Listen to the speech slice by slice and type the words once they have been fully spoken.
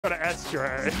to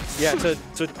estuary. Yeah, to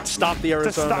stop the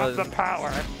Arizona. To stop the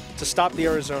power. To stop the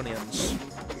Arizonians.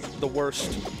 The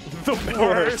worst. The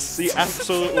worst. The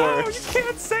absolute no, worst. You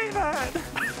can't say that.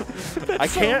 That's I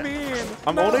can't.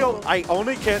 So mean. I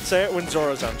only can't say it when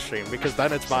Zoro's on stream because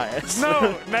then it's biased.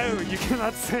 No, you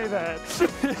cannot say that.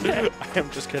 I am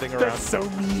just kidding around. That's so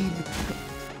mean.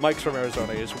 Mike's from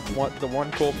Arizona. He's the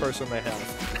one cool person they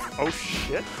have. Oh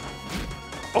shit.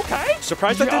 Okay.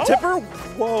 Surprised I did tipper?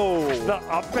 Whoa. The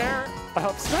up air,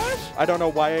 up smash? I don't know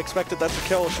why I expected that to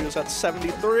kill. She was at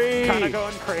 73. Kind of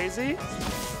going crazy.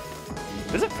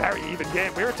 This is a very even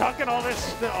game. We were talking all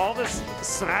this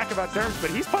smack about Derps, but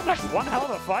he's putting up one hell of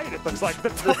a fight. It looks like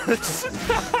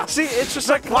See, it's just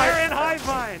like Clairen hive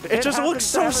mind. It just looks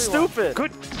so stupid.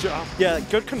 Good job. Yeah,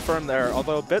 good confirm there.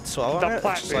 Although a bit slow on it. The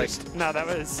plat boost. No, that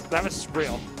was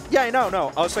real. Yeah, I know.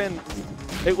 No, I was saying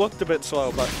it looked a bit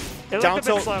slow, but down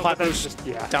tilt, plat boost,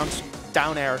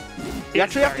 down air. You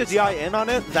actually have to DI in on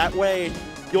it. That way,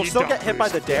 you'll still get hit by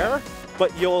the dare,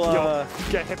 but you'll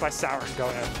get hit by sour and go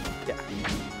in. Yeah.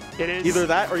 It is either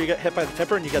that or you get hit by the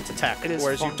tipper and you get to tech,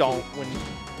 whereas funky. You don't when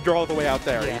you're all the way out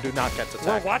there. Yeah. You do not get to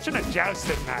tech. We're watching a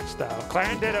jousting match though.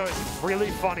 Clairen Ditto is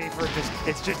really funny for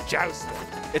it's just jousting.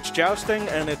 It's jousting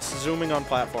and it's zooming on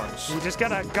platforms. You just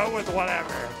gotta go with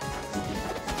whatever.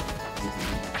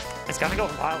 It's gonna go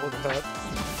wild with it.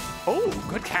 Oh,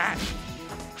 good catch.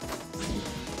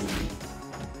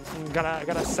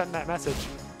 Gotta send that message.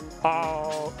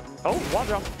 Oh, wall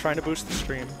jump. Trying to boost the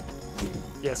stream.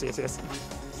 Yes.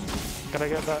 Gotta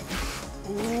get that.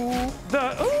 Ooh,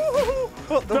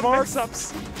 the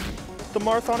mix-ups. The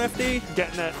Marth on FD.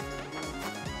 Getting it.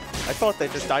 I thought they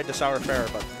just died to Sour Fair,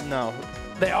 but no.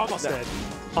 They almost did.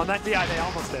 On that DI, they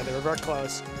almost did. They were very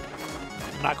close.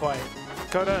 Not quite.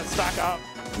 Koda, stock up.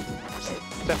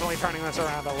 Definitely turning this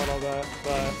around a little bit.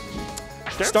 But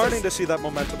starting to see that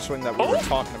momentum swing that we were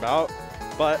talking about,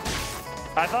 but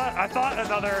I thought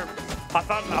an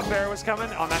up air was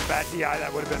coming on that bad DI.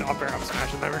 That would have been up air up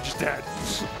smash, and they were just dead.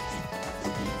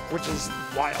 Which is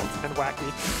wild and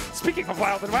wacky. Speaking of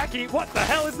wild and wacky, what the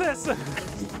hell is this?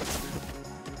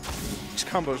 These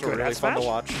combos are really fun to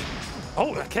watch.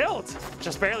 Oh, that killed!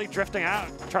 Just barely drifting out,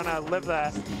 trying to live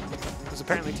that. It was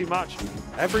apparently too much.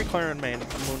 Every Clairen main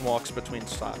moonwalks between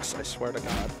stocks, I swear to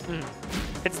God.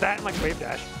 It's that and like wave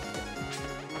dash.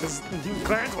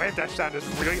 Clairen's wave dash sound is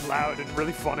really loud and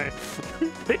really funny.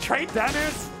 They trade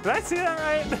downers? Did I see that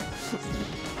right?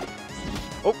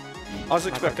 Oh, I was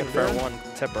expecting fair one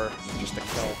tipper just to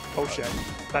kill. Oh shit.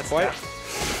 That's quite.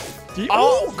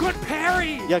 Oh, good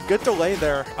parry! Yeah, good delay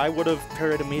there. I would have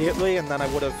parried immediately, and then I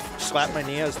would have slapped my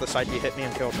knee as the side B hit me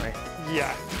and killed me.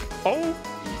 Yeah. Oh.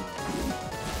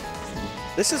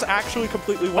 This is actually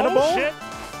completely winnable. Oh shit!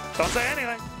 Don't say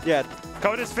anything. Yeah.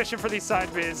 Koda's fishing for these side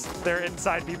Bs. They're in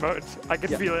side B mode. I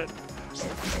can feel it.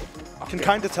 I can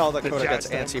kind of tell that Koda gets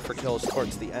antsy for kills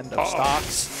towards the end of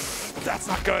stocks. That's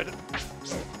not good.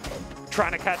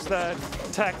 Trying to catch the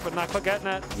tech, but not quite getting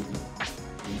it.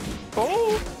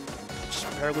 Oh! Just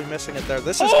barely missing it there.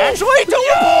 This is actually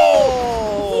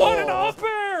doable! What an up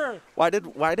air! Why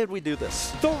did we do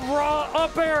this? The raw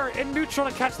up air in neutral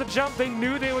to catch the jump. They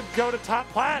knew they would go to top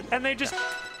plat, and they just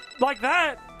like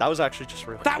that. That was actually just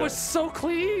really That good. was so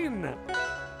clean.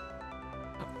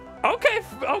 Okay,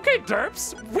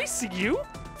 Derps, we see you.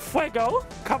 Fuego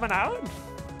coming out.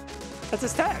 That's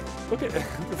his tag. Look at it.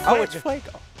 Oh, it's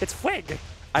Fuego. It's Fueg.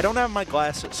 I don't have my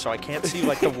glasses, so I can't see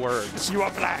like the words. You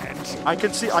are blind. I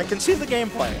can see the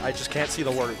gameplay. I just can't see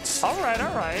the words. All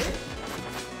right.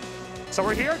 So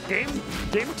we're here, game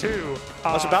 2.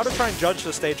 I was about to try and judge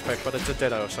the stage pick, but it's a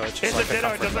Ditto, so it's just it's a Ditto.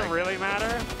 It doesn't really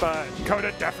matter, but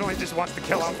Koda definitely just wants to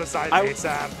kill off the side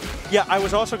ASAP. Yeah, I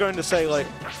was also going to say, like,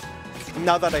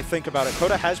 now that I think about it,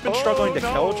 Koda has been struggling to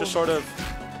kill, just sort of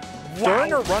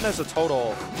during her run as a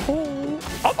total.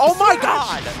 Oh my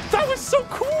God! That was so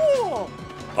cool!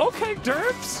 Okay,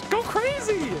 Derps, go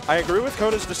crazy! I agree with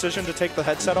Koda's decision to take the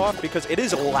headset off because it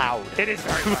is loud. It is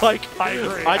very loud. Like, I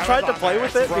agree. I tried to play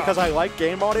with it because I like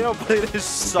game audio, but it is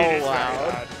so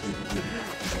loud.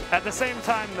 At the same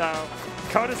time, though,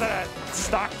 Koda's at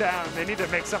stock down. They need to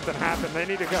make something happen. They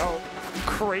need to go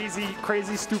crazy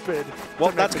stupid.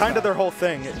 Well, that's kind of their whole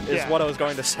thing, is what I was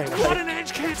going to say. What an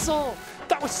edge cancel!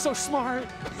 That was so smart.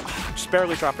 Just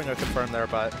barely dropping a confirm there,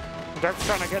 but Derps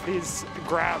trying to get these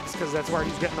grabs because that's where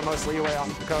he's getting the most leeway off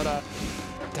of Koda.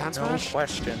 Down smash? No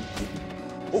question.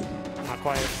 Oh, not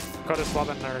quite. Koda's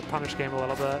loving their punish game a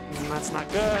little bit. That's not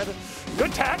good.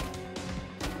 Good tech.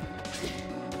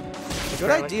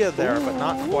 Good idea there, but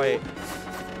not quite.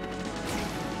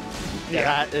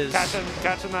 Yeah, that is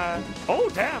catching the. Oh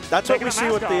damn! That's what we see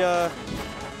with the.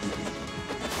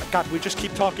 God, we just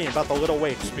keep talking about the little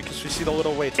weights because we see the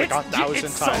little weights like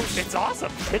 1,000 times. It's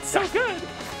awesome. It's so good.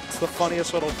 It's the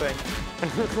funniest little thing.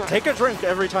 Take a drink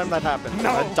every time that happens and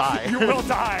then die. You will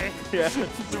die. Yeah.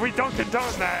 We don't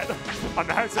condone that on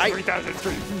the House of 3000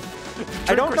 Street.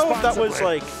 I don't know if that was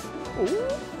like...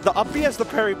 The up B as the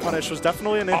parry punish was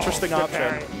definitely an interesting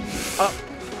option.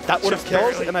 That would have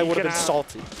killed and I would have been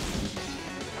salty.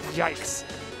 Yikes.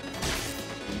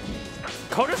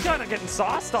 Koda's kind of getting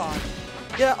sauced on.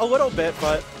 Yeah, a little bit,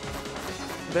 but...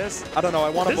 This... I don't know, I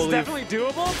want to believe... This is definitely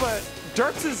doable, but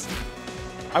Derps is...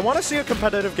 I want to see a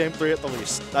competitive game 3 at the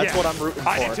least. That's what I'm rooting for.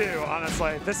 I do too,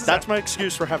 honestly. That's my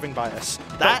excuse for having bias.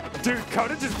 Dude,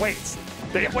 Koda just waits.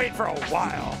 They wait for a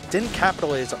while. Didn't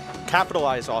capitalize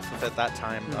off of it that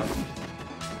time, though.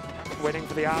 Waiting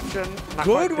for the option.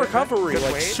 Good recovery, good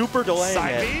like wait. super delaying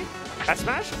Side it. B? That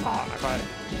smash? Oh, not quite.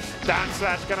 Down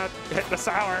smash gonna hit the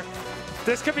sour.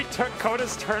 This could be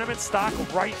Koda's tournament stock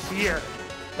right here.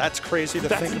 That's crazy to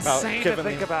think about. That's insane to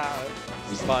think about.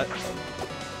 But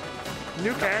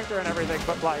new character and everything,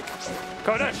 but like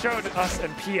Koda showed us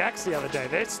in PX the other day.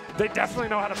 They definitely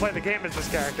know how to play the game as this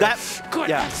character. That's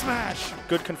good smash.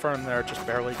 Good confirm there, just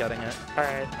barely getting it. All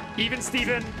right, even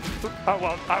Steven. Oh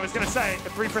well, I was gonna say a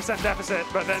 3% deficit,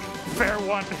 but then fair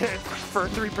one hit for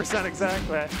 3%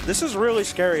 exactly. This is really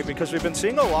scary because we've been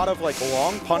seeing a lot of like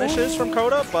long punishes from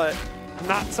Koda, but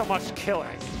not so much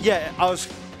killing. Yeah,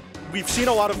 we've seen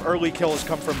a lot of early kills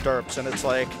come from Derps, and it's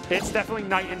like... It's definitely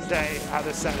night and day how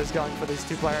this set is going for these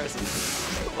two players.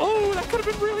 Oh, that could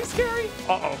have been really scary.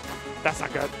 Uh-oh. That's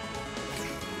not good.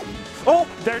 Oh,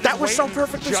 that was so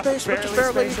perfectly spaced, but just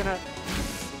barely.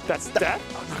 That's death.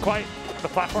 Oh, not quite. The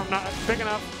platform not big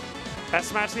enough.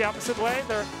 S-smash the opposite way.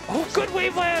 Oh, good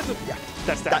wave land. Yeah.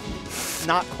 That's death.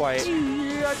 Not quite.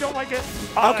 Yeah, I don't like it.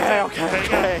 Oh,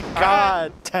 okay.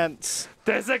 God, tense.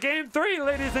 There's a game 3,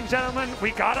 ladies and gentlemen. We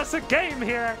got us a game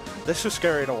here. This is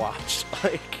scary to watch.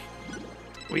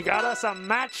 We got us a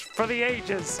match for the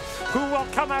ages. Who will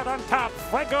come out on top,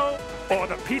 Fuego or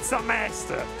the Pizza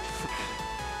Master?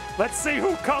 Let's see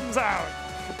who comes out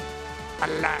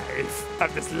alive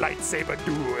of this lightsaber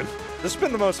duel. This has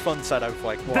been the most fun set I've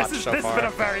watched so far. This has been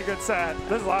a very good set.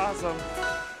 This is awesome.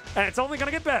 And it's only going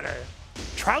to get better.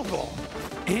 Trouble.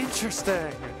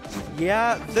 Interesting.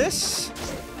 Yeah, this...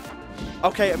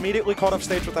 Okay, immediately caught off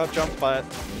stage without jump, but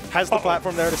has the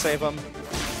platform there to save him.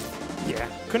 Yeah.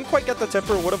 Couldn't quite get the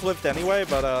tipper, would have lived anyway,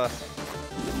 but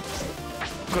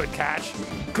Good catch.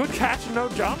 Good catch, no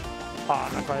jump. Oh,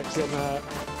 not quite getting that.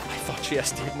 I thought she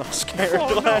SD'd not scared.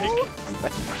 No.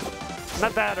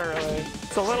 Not that early.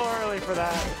 It's a little early for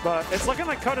that, but it's looking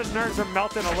like Koda's nerves are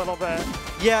melting a little bit.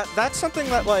 Yeah, that's something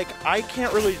that, like, I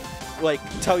can't really... like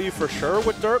tell you for sure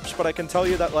with Derps, but I can tell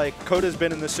you that like Koda's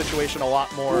been in this situation a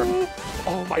lot more.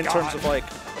 Oh my god! In terms of like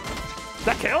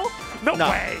that kill? No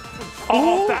way!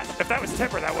 Oh, if that was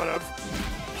Tipper, that would have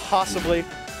possibly.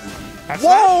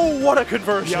 Whoa! What a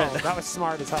conversion! Yo, that was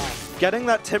smart as hell. Getting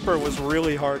that Tipper was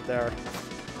really hard there.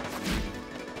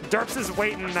 Derps is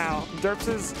waiting now. Derps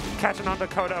is catching on to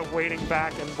Koda, waiting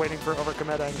back and waiting for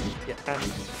overcommitting. Yeah.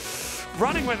 And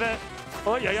running with it.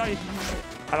 Oh yeah.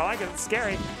 I don't like it. It's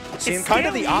scary. Seeing kind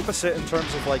of the opposite in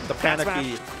terms of like the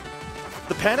panicky.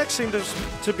 The panic seemed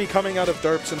to be coming out of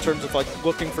Derps in terms of like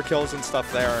looking for kills and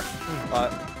stuff there, but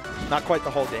not quite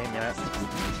the whole game yet.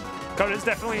 Koda's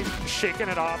definitely shaking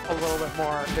it off a little bit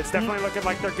more. It's definitely looking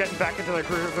like they're getting back into the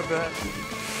groove a bit.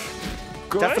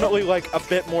 Good? Definitely like a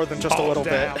bit more than just a little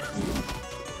bit.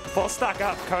 Full stock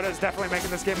up. Koda's definitely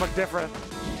making this game look different.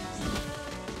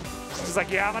 She's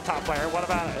like, yeah, I'm a top player. What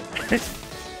about it?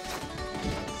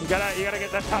 You gotta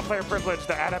get that top player privilege,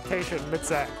 the adaptation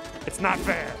mid-set. It's not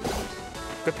fair.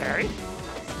 Good parry.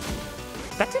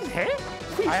 That didn't hit?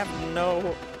 I have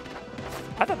no...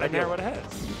 I thought that nair would have hit.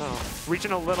 Oh.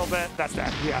 Reaching a little bit, that's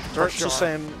that. Yeah, Derps is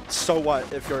saying, so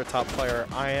what if you're a top player?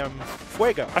 I am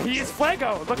Fuego. He is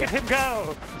Fuego. Look at him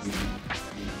go.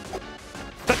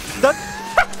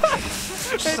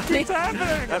 It keeps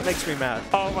happening. That makes me mad.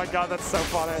 Oh my god, that's so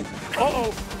funny.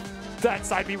 Uh-oh. That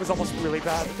side B was almost really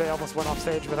bad. They almost went off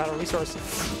stage without a resource.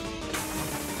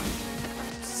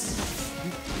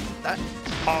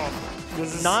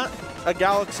 This is not a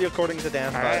galaxy according to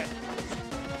Dan. All right.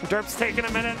 Derps taking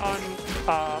a minute on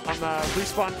the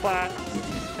respawn plat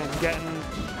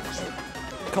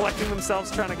and collecting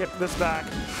themselves, trying to get this back.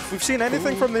 If we've seen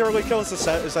anything from the early kills this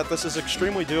set is that this is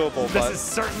extremely doable. This is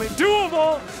certainly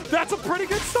doable. That's a pretty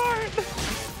good start.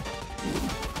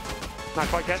 Not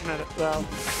quite getting it though.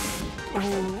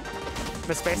 Ooh.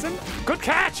 Misspacing? Good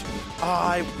catch!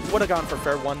 I would have gone for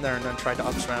fair one there and then tried to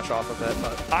up smash off of it,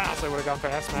 but... I also would have gone for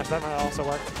F smash. That might also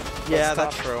work. Yeah,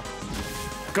 that's true.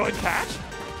 Good catch?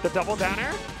 The double down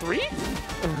air? 3?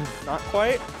 Not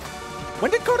quite.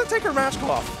 When did Koda take her mask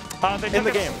off? In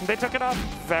the game. They took it off.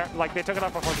 They took it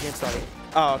off before the game started.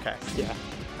 Oh, okay. Yeah.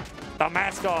 The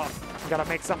mask off. Gotta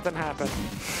make something happen.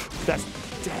 That's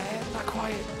dead. Not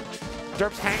quite.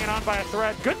 Derps hanging on by a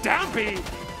thread. Good down B.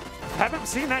 Haven't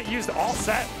seen that used all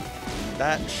set.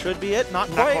 That should be it. Not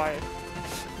quite.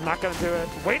 Not gonna do it.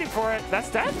 Waiting for it.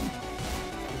 That's dead.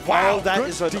 Wow, that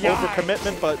is an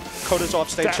overcommitment, but Koda's off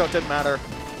stage, so it didn't matter.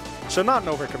 So not an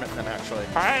overcommitment, actually.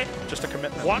 All right. Just a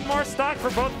commitment. One more stock for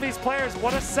both of these players.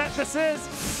 What a set this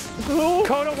is.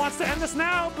 Koda wants to end this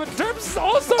now, but Derps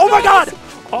also Oh my god!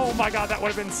 Oh my god, that would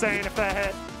have been insane if that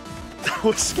hit. That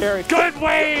was scary. Good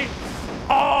wait!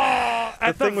 Oh,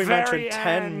 at the thing we mentioned end.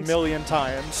 10 million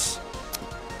times.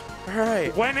 All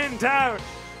right. When in doubt,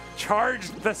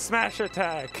 charge the smash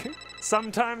attack.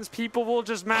 Sometimes people will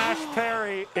just mash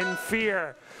parry in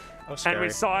fear. And we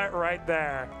saw it right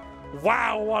there.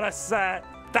 Wow, what a set.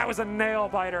 That was a nail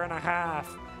biter and a half.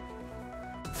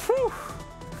 Whew.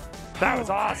 That was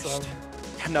awesome.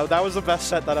 No, that was the best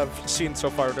set that I've seen so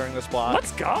far during this block.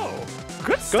 Let's go.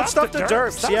 Good stuff to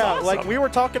Derps. Yeah, awesome. like we were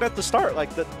talking at the start,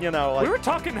 like the, you know, like we were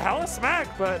talking hella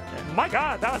smack, but my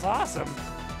god, that was awesome.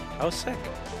 I was sick.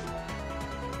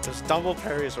 Those double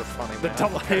parries were funny, man. The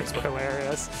double parries were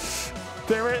hilarious.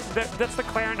 That's the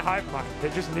Clairen hive mind. They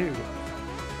just knew.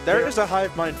 There is a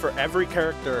hive mind for every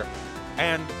character,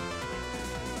 and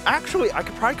actually, I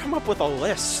could probably come up with a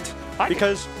list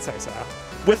because say so.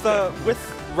 With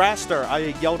Raster,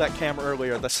 I yelled at Cam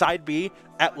earlier. The side B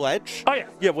at ledge. Oh yeah.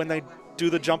 Yeah, when they do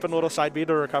the jumping little side B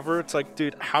to recover, it's like,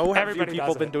 dude, how have you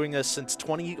people been doing this since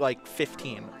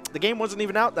 2015? The game wasn't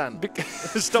even out then.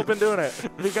 It's still been doing it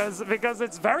because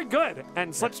it's very good,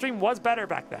 and Slipstream was better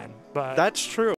back then. But that's true.